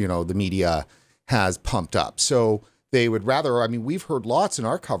the media has pumped up? So they would rather, we've heard lots in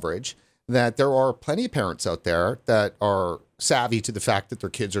our coverage that there are plenty of parents out there that are savvy to the fact that their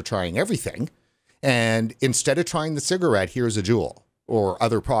kids are trying everything. And instead of trying the cigarette, here's a Juul or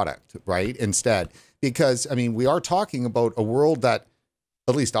other product, right? Instead. Because, we are talking about a world that,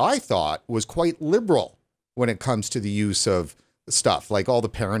 at least I thought, was quite liberal when it comes to the use of stuff. Like all the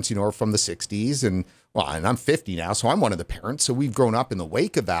parents, are from the 60s. And I'm 50 now, so I'm one of the parents. So we've grown up in the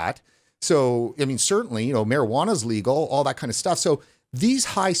wake of that. So, certainly, marijuana's legal, all that kind of stuff. So these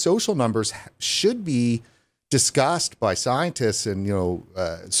high social numbers should be discussed by scientists and,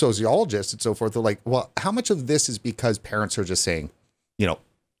 sociologists and so forth. They're like, well, how much of this is because parents are just saying,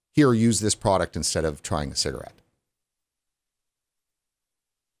 here, use this product instead of trying a cigarette?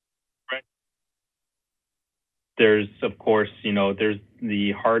 Right. There's, of course, there's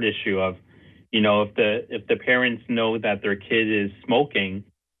the hard issue of, if the parents know that their kid is smoking,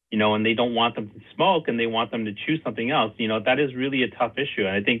 and they don't want them to smoke and they want them to choose something else, that is really a tough issue. And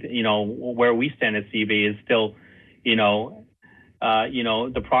I think, where we stand at CBA is still,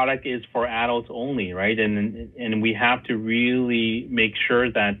 the product is for adults only, right? And we have to really make sure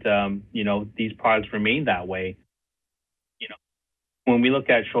that, these products remain that way. When we look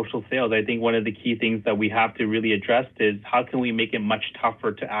at social sales, I think one of the key things that we have to really address is how can we make it much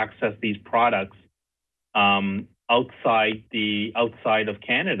tougher to access these products outside of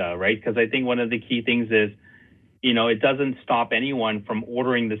Canada, right? Because I think one of the key things is, it doesn't stop anyone from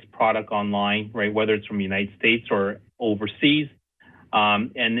ordering this product online, right? Whether it's from the United States or overseas.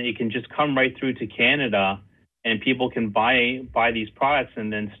 And it can just come right through to Canada, and people can buy these products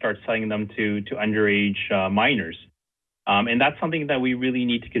and then start selling them to underage minors. And that's something that we really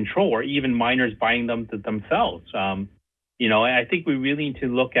need to control, or even minors buying them themselves. I think we really need to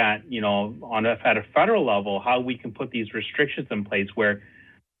look at, at a federal level, how we can put these restrictions in place where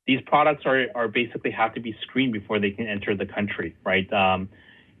these products are basically have to be screened before they can enter the country, right?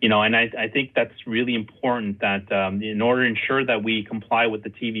 And I think that's really important that in order to ensure that we comply with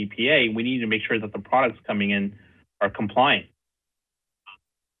the TVPA, we need to make sure that the products coming in are compliant.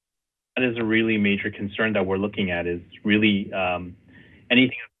 That is a really major concern that we're looking at, is really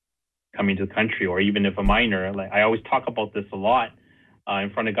anything coming to the country, or even if a minor, like I always talk about this a lot in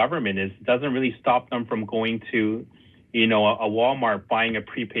front of government, is it doesn't really stop them from going to, a Walmart, buying a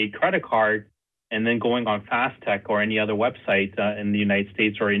prepaid credit card, and then going on FastTech or any other website in the United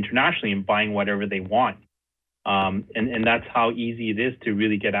States or internationally and buying whatever they want. And that's how easy it is to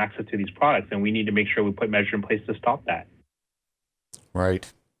really get access to these products. And we need to make sure we put measures in place to stop that. Right.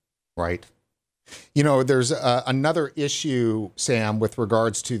 There's another issue, Sam, with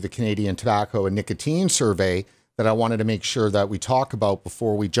regards to the Canadian Tobacco and Nicotine Survey that I wanted to make sure that we talk about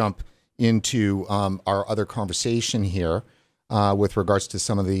before we jump into our other conversation here with regards to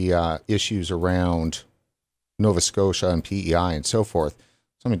some of the issues around Nova Scotia and PEI and so forth.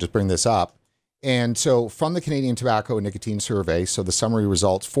 So let me just bring this up. And so from the Canadian Tobacco and Nicotine Survey, so the summary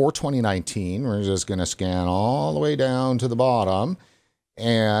results for 2019, we're just going to scan all the way down to the bottom.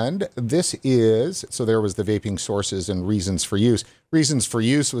 And this is, so there was the vaping sources and reasons for use. Reasons for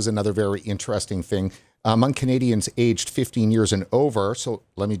use was another very interesting thing. Among Canadians aged 15 years and over, so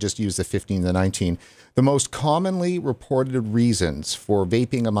let me just use the 15 to 19, the most commonly reported reasons for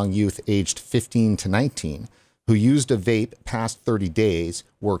vaping among youth aged 15 to 19 who used a vape past 30 days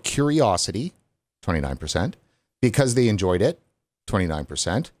were curiosity, 29%, because they enjoyed it,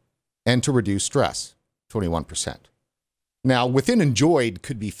 29%, and to reduce stress, 21%. Now, within enjoyed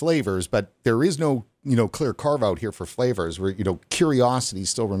could be flavors, but there is no, clear carve out here for flavors where, curiosity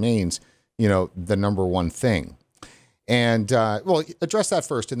still remains, the number one thing. And, well, address that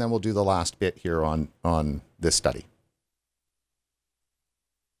first, and then we'll do the last bit here on this study.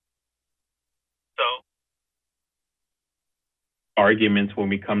 So, arguments when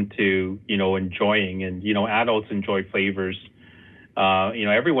we come to, enjoying, and, adults enjoy flavors.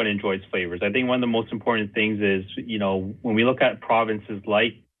 Everyone enjoys flavors. I think one of the most important things is, when we look at provinces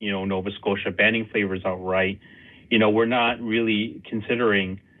like, Nova Scotia banning flavors outright, we're not really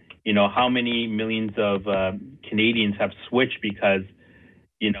considering, how many millions of Canadians have switched because,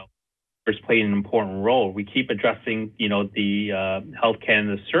 flavors play an important role. We keep addressing, the Health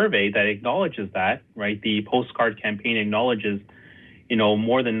Canada survey that acknowledges that, right? The postcard campaign acknowledges,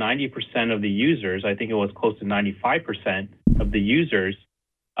 more than 90% of the users, I think it was close to 95% of the users,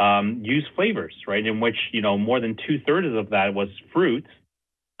 use flavors, right? In which, more than 2/3 of that was fruits.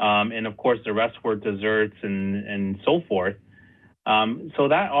 And of course, the rest were desserts and so forth. So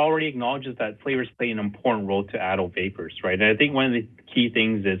that already acknowledges that flavors play an important role to adult vapors, right? And I think one of the key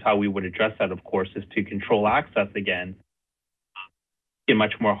things is how we would address that, of course, is to control access again. It's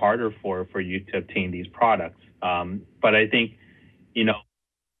much more harder for you to obtain these products. But I think,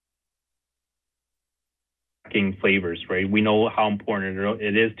 flavors, right? We know how important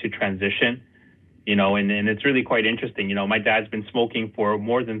it is to transition, and it's really quite interesting. My dad's been smoking for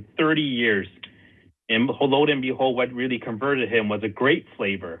more than 30 years. And lo and behold, what really converted him was a grape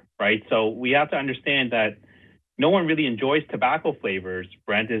flavor, right? So we have to understand that no one really enjoys tobacco flavors,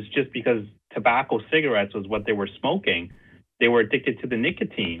 Brent, is just because tobacco cigarettes was what they were smoking. They were addicted to the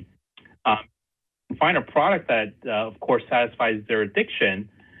nicotine. Find a product that, of course, satisfies their addiction,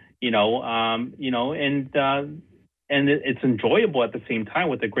 and it's enjoyable at the same time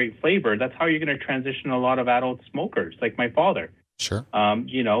with a great flavor. That's how you're going to transition a lot of adult smokers, like my father. Sure.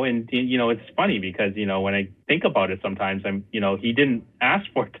 It's funny because, when I think about it, sometimes he didn't ask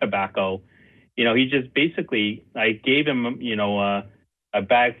for tobacco. He just basically, I gave him, a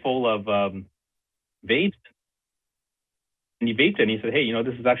bag full of vapes, and he vaped it, and he said, hey,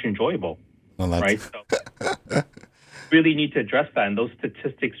 this is actually enjoyable. Well, right? So really need to address that. And those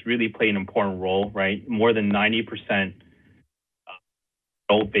statistics really play an important role, right? More than 90%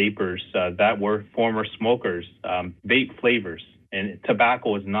 adult vapors that were former smokers vape flavors. And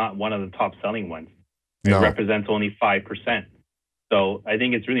tobacco is not one of the top selling ones. It represents only 5%. So I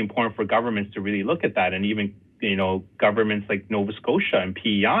think it's really important for governments to really look at that. And even, governments like Nova Scotia and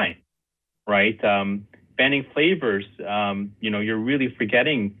PEI, right? Banning flavors, you're really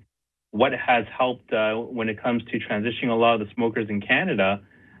forgetting what has helped when it comes to transitioning a lot of the smokers in Canada.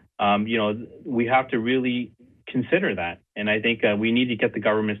 We have to really consider that. And I think we need to get the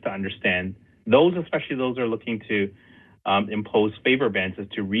governments to understand those, especially those that are looking to impose flavor bans, is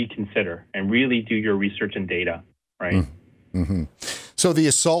to reconsider and really do your research and data, right? Mm-hmm. So the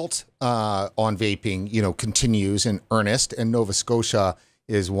assault on vaping, continues in earnest, and Nova Scotia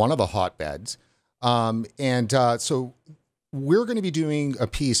is one of the hotbeds. So we're going to be doing a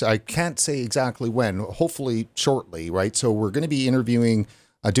piece, I can't say exactly when, hopefully shortly, right? So we're going to be interviewing,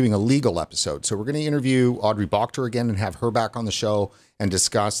 doing a legal episode. So we're going to interview Audrey Bochter again and have her back on the show and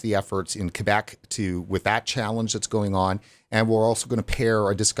discuss the efforts in Quebec with that challenge that's going on. And we're also going to pair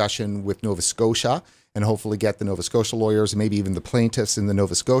a discussion with Nova Scotia and hopefully get the Nova Scotia lawyers and maybe even the plaintiffs in the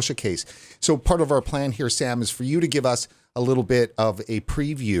Nova Scotia case. So part of our plan here, Sam, is for you to give us a little bit of a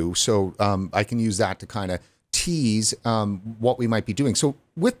preview. So I can use that to kind of tease what we might be doing. So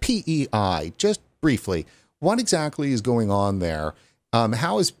with PEI, just briefly, what exactly is going on there?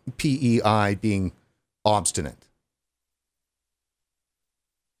 How is PEI being obstinate?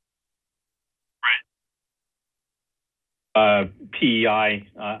 PEI,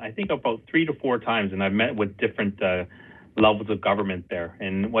 I think about 3 to 4 times, and I've met with different levels of government there.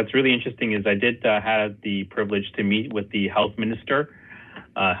 And what's really interesting is I did have the privilege to meet with the Health Minister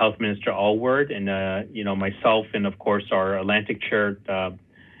Alward, and myself, and of course our Atlantic chair.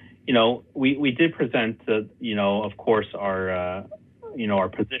 We did present of course our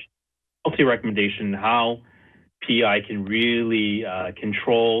position, policy recommendation, how PEI can really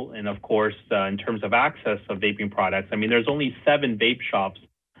control, and of course in terms of access of vaping products. I mean, there's only 7 vape shops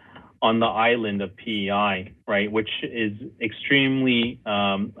on the island of PEI, right, which is extremely,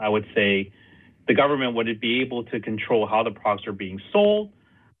 I would say, the government would be able to control how the products are being sold.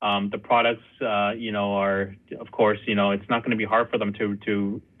 The products, are, of course, it's not going to be hard for them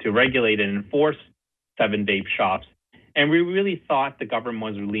to regulate and enforce 7 vape shops. And we really thought the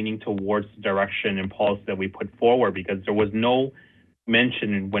government was leaning towards the direction and policy that we put forward, because there was no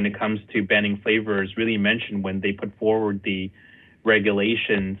mentioned when it comes to banning flavors really mentioned when they put forward the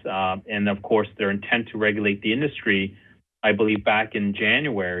regulations and, of course, their intent to regulate the industry, I believe, back in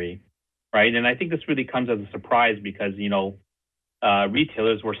January, right? And I think this really comes as a surprise because,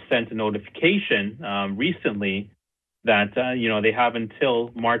 retailers were sent a notification recently that, they have until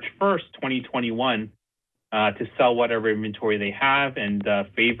March 1st, 2021 to sell whatever inventory they have, and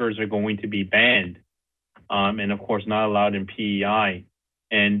flavors are going to be banned. And of course, not allowed in PEI.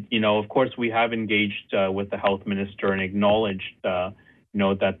 And, of course, we have engaged with the health minister and acknowledged, that,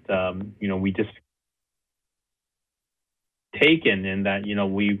 we just taken and that,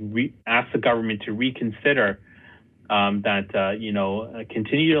 we asked the government to reconsider that,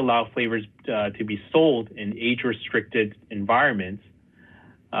 continue to allow flavors to be sold in age-restricted environments.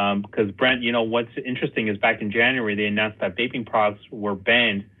 Because, Brent, what's interesting is back in January, they announced that vaping products were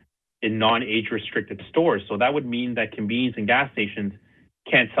banned in non-age restricted stores. So that would mean that convenience and gas stations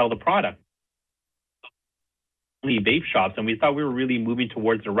can't sell the product. Only vape shops, and we thought we were really moving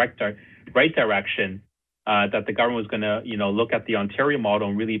towards the right direction, that the government was going to, look at the Ontario model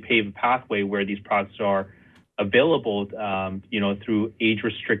and really pave a pathway where these products are available, through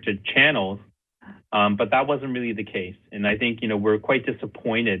age-restricted channels. But that wasn't really the case. And I think, we're quite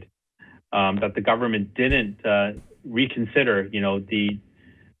disappointed that the government didn't reconsider, the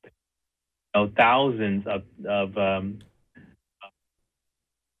thousands of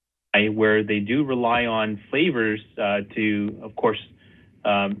where they do rely on flavors to, of course,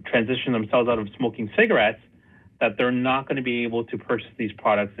 transition themselves out of smoking cigarettes, that they're not going to be able to purchase these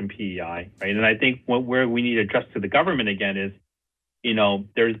products in PEI, right? And I think where we need to address to the government again is,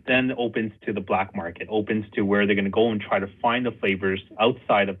 there's then opens to the black market, opens to where they're going to go and try to find the flavors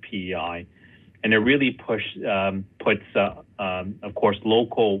outside of PEI. And it really puts, of course,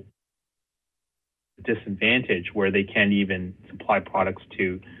 local disadvantage where they can't even supply products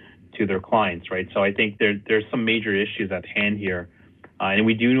to their clients, right? So I think there's some major issues at hand here. And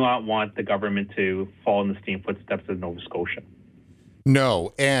we do not want the government to fall in the same footsteps of Nova Scotia.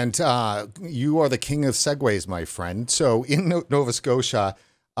 No, and you are the king of segues, my friend. So in Nova Scotia,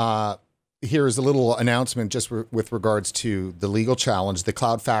 here is a little announcement just with regards to the legal challenge. The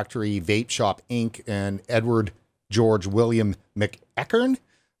Cloud Factory Vape Shop, Inc. and Edward George William McEachern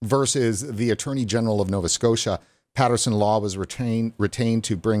versus the Attorney General of Nova Scotia. Patterson Law was retained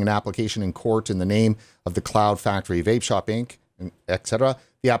to bring an application in court in the name of the Cloud Factory Vape Shop, Inc., etc.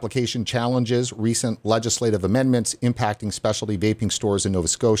 The application challenges recent legislative amendments impacting specialty vaping stores in Nova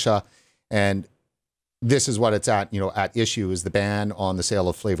Scotia. And this is what it's at, at issue is the ban on the sale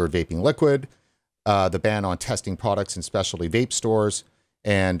of flavored vaping liquid, the ban on testing products in specialty vape stores,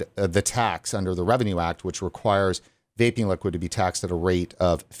 and the tax under the Revenue Act, which requires vaping liquid to be taxed at a rate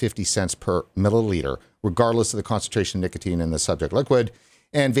of 50 cents per milliliter, regardless of the concentration of nicotine in the subject liquid,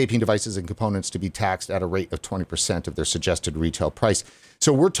 and vaping devices and components to be taxed at a rate of 20% of their suggested retail price.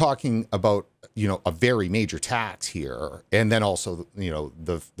 So we're talking about, a very major tax here, and then also,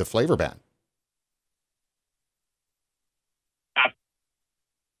 the flavor ban.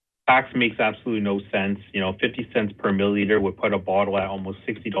 Tax makes absolutely no sense. 50 cents per milliliter would put a bottle at almost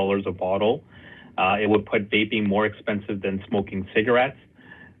 $60 a bottle. It would put vaping more expensive than smoking cigarettes,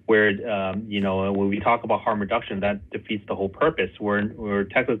 where, when we talk about harm reduction, that defeats the whole purpose. We're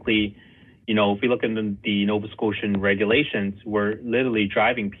technically, if we look at the Nova Scotian regulations, we're literally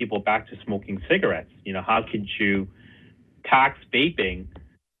driving people back to smoking cigarettes. How could you tax vaping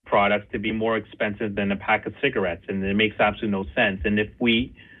products to be more expensive than a pack of cigarettes? And it makes absolutely no sense. And if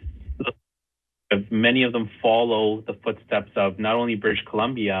many of them follow the footsteps of not only British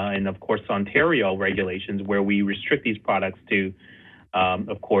Columbia and, of course, Ontario regulations, where we restrict these products to,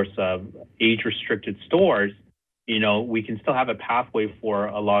 age-restricted stores, we can still have a pathway for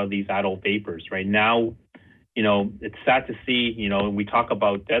a lot of these adult vapors. Right now, it's sad to see, we talk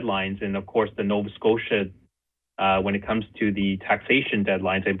about deadlines, and, of course, the Nova Scotia, when it comes to the taxation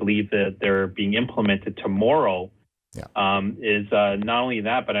deadlines, I believe that they're being implemented tomorrow. Yeah. Is not only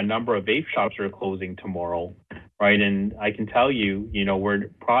that, but a number of vape shops are closing tomorrow, right? And I can tell you, we're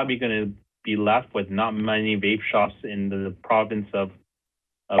probably going to be left with not many vape shops in the province of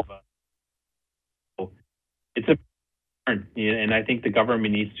it's a, and I think the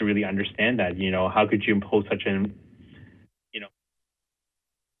government needs to really understand that. How could you impose such an,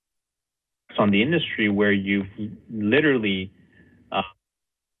 on the industry where you've literally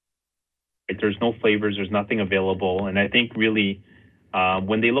there's no flavors, there's nothing available. And I think really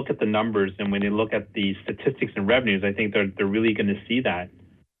when they look at the numbers and when they look at the statistics and revenues, I think they're really going to see that,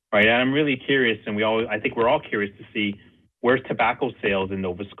 right? And I'm really curious, and I think we're all curious to see where's tobacco sales in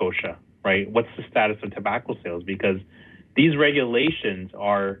Nova Scotia, right? What's the status of tobacco sales? Because, these regulations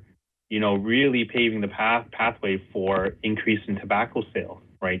are, really paving the pathway for increase in tobacco sales,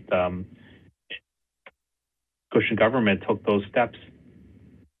 right? Cushion government took those steps.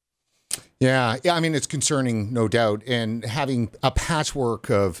 Yeah. I mean, it's concerning, no doubt. And having a patchwork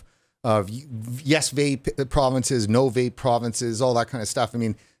of yes vape provinces, no vape provinces, all that kind of stuff. I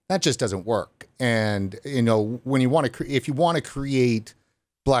mean, that just doesn't work. And when you want to, if you want to create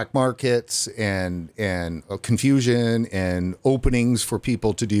black markets and confusion and openings for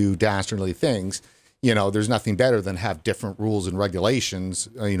people to do dastardly things, there's nothing better than have different rules and regulations,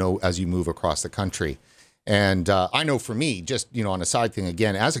 as you move across the country. And I know for me, just, on a side thing,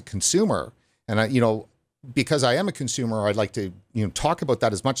 again, as a consumer, and because I am a consumer, I'd like to, talk about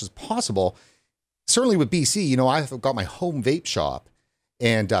that as much as possible. Certainly with BC, I've got my home vape shop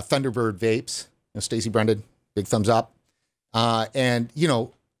and Thunderbird Vapes, Stacey Brendan, big thumbs up. And,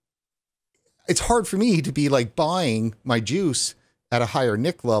 it's hard for me to be like buying my juice at a higher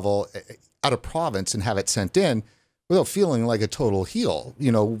nic level out of province and have it sent in without feeling like a total heel,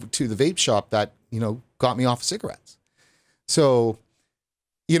 to the vape shop that, got me off of cigarettes. So,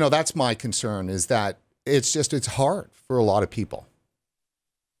 that's my concern, is that it's hard for a lot of people.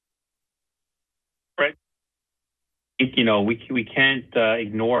 Right. We can't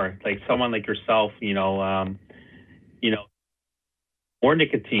ignore, like, someone like yourself, more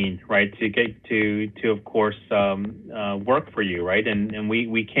nicotine, right, to get to of course work for you, right? And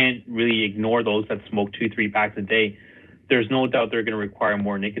we can't really ignore those that smoke 2-3 packs a day. There's no doubt they're going to require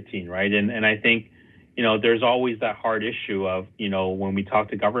more nicotine, right? And I think there's always that hard issue of when we talk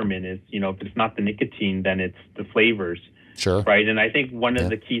to government is if it's not the nicotine, then it's the flavors, sure, right? And I think one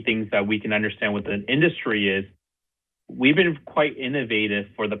of the key things that we can understand with the industry is we've been quite innovative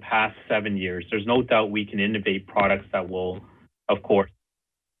for the past 7 years. There's no doubt we can innovate products that will, of course,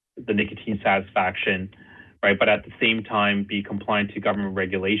 the nicotine satisfaction, right? But at the same time, be compliant to government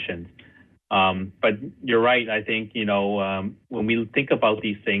regulations. But you're right. I think, when we think about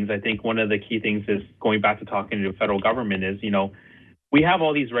these things, I think one of the key things is going back to talking to the federal government is, we have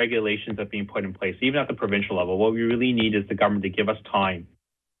all these regulations that are being put in place, even at the provincial level. What we really need is the government to give us time,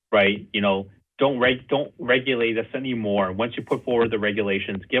 right? Don't regulate us anymore. Once you put forward the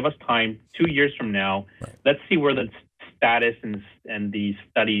regulations, give us time. 2 years from now, right, let's see where the status and the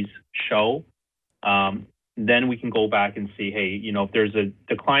studies show. Then we can go back and see, hey, if there's a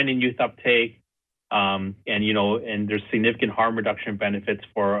decline in youth uptake, and there's significant harm reduction benefits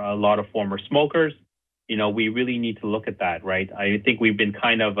for a lot of former smokers, we really need to look at that, right? I think we've been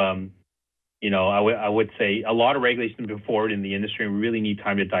kind of, I would say a lot of regulations been forward in the industry, and we really need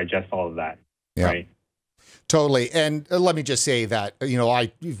time to digest all of that, yeah, right? Totally. And let me just say that,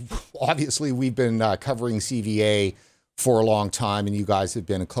 obviously we've been covering CVA for a long time, and you guys have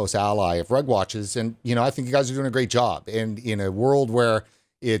been a close ally of RegWatch's, and I think you guys are doing a great job. And in a world where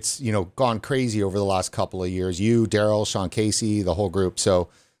it's gone crazy over the last couple of years, you, Daryl, Sean Casey, the whole group, so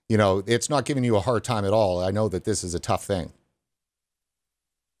it's not giving you a hard time at all. I know that this is a tough thing.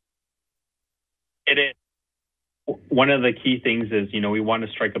 It is. One of the key things is we want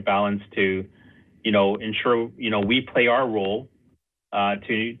to strike a balance to ensure we play our role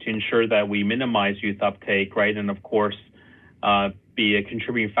to ensure that we minimize youth uptake, right, and of course be a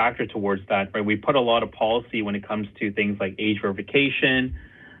contributing factor towards that, right? We put a lot of policy when it comes to things like age verification,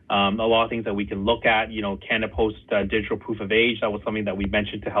 a lot of things that we can look at. Canada Post digital proof of age. That was something that we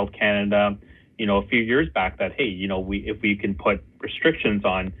mentioned to Health Canada, a few years back. That hey, if we can put restrictions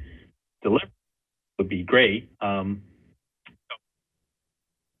on delivery, would be great.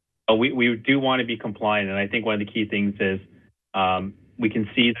 We do want to be compliant, and I think one of the key things is we can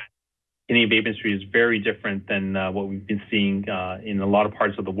see that Canadian vape industry is very different than what we've been seeing in a lot of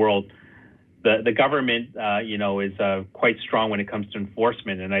parts of the world. The government, is quite strong when it comes to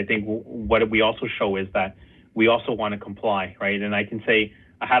enforcement, and I think what we also show is that we also want to comply, right? And I can say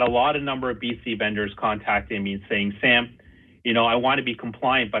I had a lot of number of BC vendors contacting me and saying, Sam, I want to be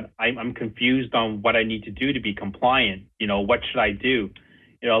compliant, but I'm confused on what I need to do to be compliant. What should I do?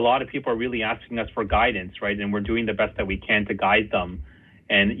 A lot of people are really asking us for guidance, right? And we're doing the best that we can to guide them.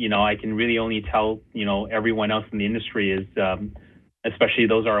 And, I can really only tell, everyone else in the industry is, especially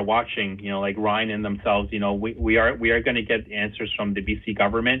those that are watching, like Ryan and themselves, we are going to get answers from the BC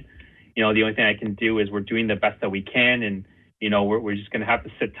government. The only thing I can do is we're doing the best that we can. And, we're just going to have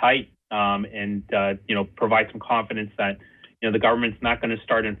to sit tight and provide some confidence that, the government's not going to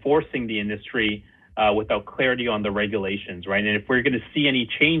start enforcing the industry without clarity on the regulations, right? And if we're going to see any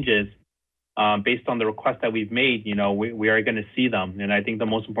changes based on the request that we've made, we are going to see them. And I think the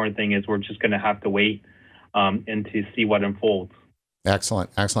most important thing is we're just going to have to wait and to see what unfolds. Excellent.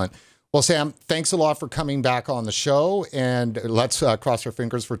 Excellent. Well, Sam, thanks a lot for coming back on the show, and let's cross our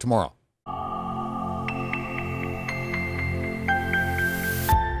fingers for tomorrow.